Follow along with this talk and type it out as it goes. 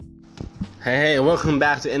Hey, welcome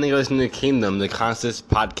back to Indigo's New Kingdom, the Conscious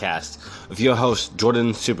Podcast, with your host,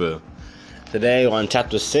 Jordan Super. Today, we're on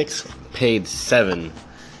Chapter 6, page 7.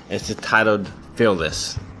 It's titled,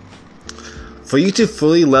 Fearless. For you to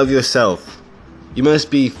fully love yourself, you must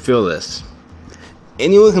be fearless.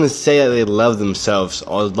 Anyone can say that they love themselves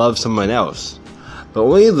or love someone else, but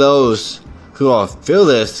only those who are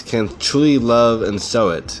fearless can truly love and show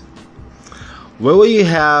it. What will you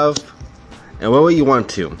have, and what will you want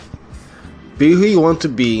to? Be who you want to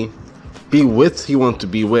be with who you want to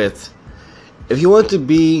be with. If you want to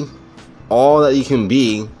be all that you can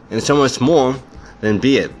be and so much more, then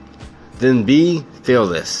be it. Then be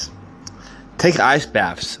fearless. Take ice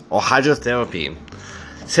baths or hydrotherapy.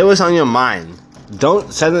 Say what's on your mind.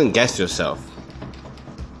 Don't second guess yourself.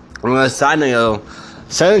 On a side note,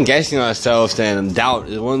 second guessing ourselves and doubt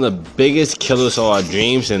is one of the biggest killers of our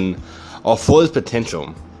dreams and our fullest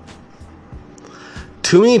potential.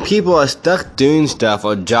 Too many people are stuck doing stuff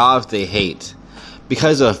or jobs they hate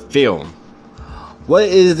because of fear. What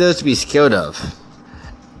is there to be scared of?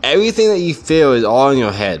 Everything that you feel is all in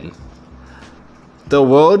your head. The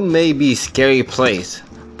world may be a scary place,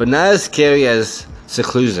 but not as scary as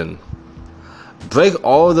seclusion. Break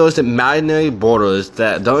all those imaginary borders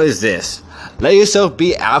that don't exist. Let yourself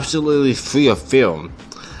be absolutely free of fear.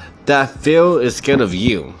 That fear is scared of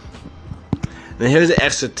you. And here's an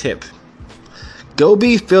extra tip. Go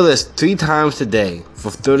be fearless 3 times a day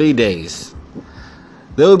for 30 days.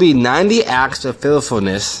 There will be 90 acts of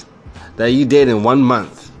fearfulness that you did in 1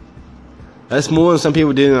 month. That's more than some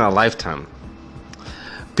people did in a lifetime.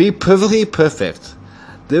 Be perfectly perfect.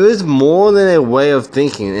 There is more than a way of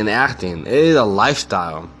thinking and acting. It is a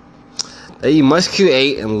lifestyle that you must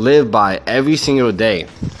create and live by every single day.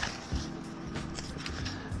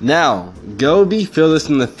 Now, go be fearless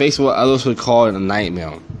in the face of what others would call a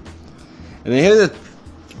nightmare. And then here's a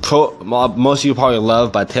quote most of you probably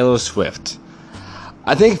love by Taylor Swift.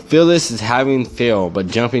 I think fearless is having fear but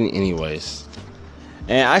jumping anyways.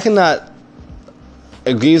 And I cannot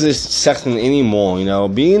agree with this section anymore.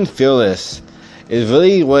 Being fearless is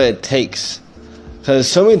really what it takes. Because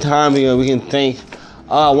so many times, we can think,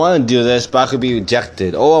 oh, I want to do this, but I could be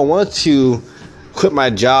rejected. Or I want to quit my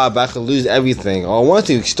job, but I could lose everything. Or I want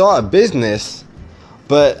to start a business,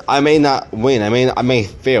 but I may not win. I may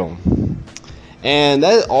fail. And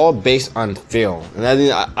that is all based on fear. And I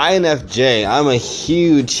think INFJ, I'm a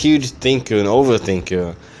huge thinker and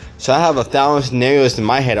overthinker. So I have 1,000 scenarios in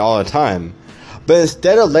my head all the time. But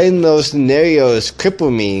instead of letting those scenarios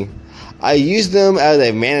cripple me, I use them as a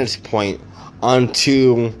vantage point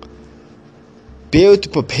to be able to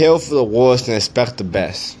prepare for the worst and expect the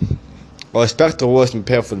best. Or expect the worst and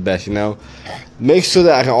prepare for the best, Make sure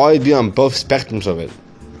that I can always be on both spectrums of it.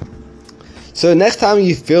 So the next time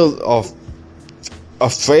you feel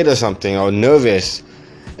afraid of something or nervous,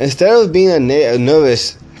 instead of being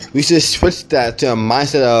nervous, we should switch that to a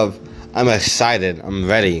mindset of I'm excited, I'm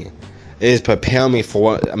ready. It is preparing me for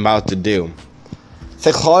what I'm about to do.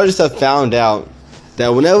 Psychologists have found out that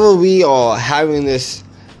whenever we are having this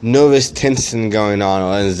nervous tension going on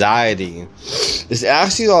or anxiety, it's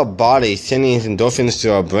actually our body sending endorphins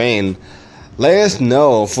to our brain, letting us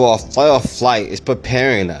know for a fight or flight is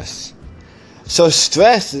preparing us. So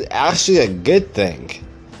stress is actually a good thing,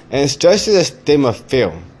 and stress is a stem of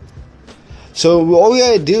fear. So all we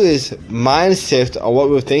gotta do is mind shift on what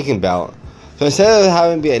we're thinking about. So instead of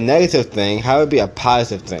having it be a negative thing, have it be a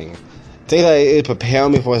positive thing. Think that it is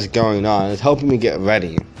preparing me for what's going on. It's helping me get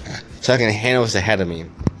ready, so I can handle what's ahead of me.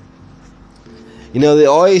 They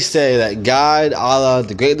always say that God, Allah,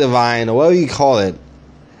 the Great Divine, or whatever you call it,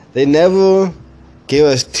 they never give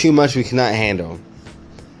us too much we cannot handle.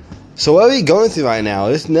 So what are we going through right now?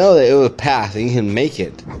 Just know that it will pass and you can make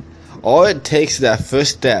it. All it takes is that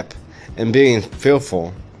first step and being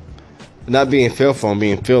fearful. Not being fearful and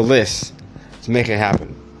being fearless to make it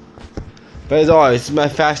happen. But as always, this is my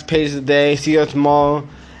fast page of the day. See you tomorrow.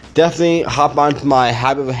 Definitely hop onto my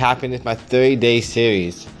Habit of Happiness, my 30-day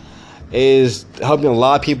series. It is helping a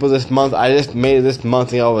lot of people this month. I just made it this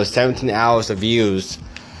month over 17 hours of views.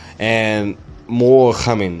 And more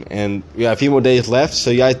coming, and we have a few more days left, so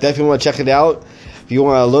you guys definitely want to check it out. If you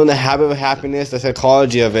want to learn the habit of happiness, the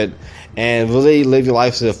psychology of it, and really live your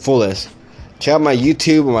life to the fullest, check out my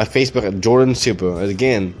YouTube and my Facebook at Jordan Super. And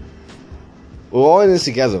again, we're all in this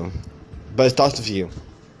together, but it starts with you.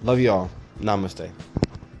 Love you all. Namaste.